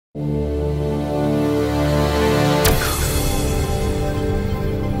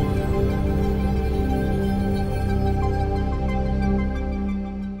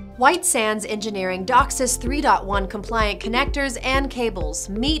White Sands Engineering DOCSIS 3.1 compliant connectors and cables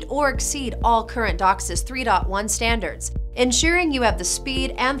meet or exceed all current DOCSIS 3.1 standards, ensuring you have the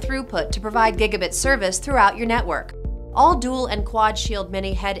speed and throughput to provide gigabit service throughout your network. All dual and quad shield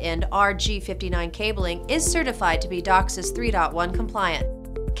mini head-end RG59 cabling is certified to be DOCSIS 3.1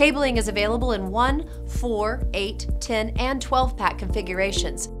 compliant. Cabling is available in 1, 4, 8, 10, and 12-pack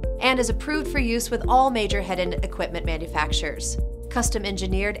configurations and is approved for use with all major head-end equipment manufacturers. Custom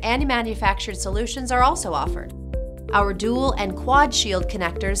engineered and manufactured solutions are also offered. Our dual and quad shield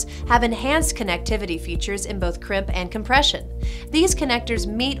connectors have enhanced connectivity features in both crimp and compression. These connectors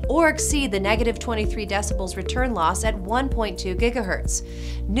meet or exceed the negative 23 decibels return loss at 1.2 gigahertz.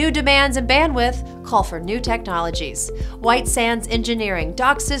 New demands and bandwidth call for new technologies. White Sands Engineering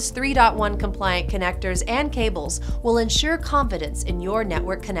DOCSIS 3.1 compliant connectors and cables will ensure confidence in your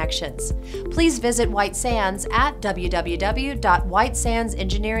network connections. Please visit White Sands at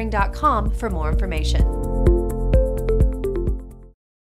www.whitesandsengineering.com for more information.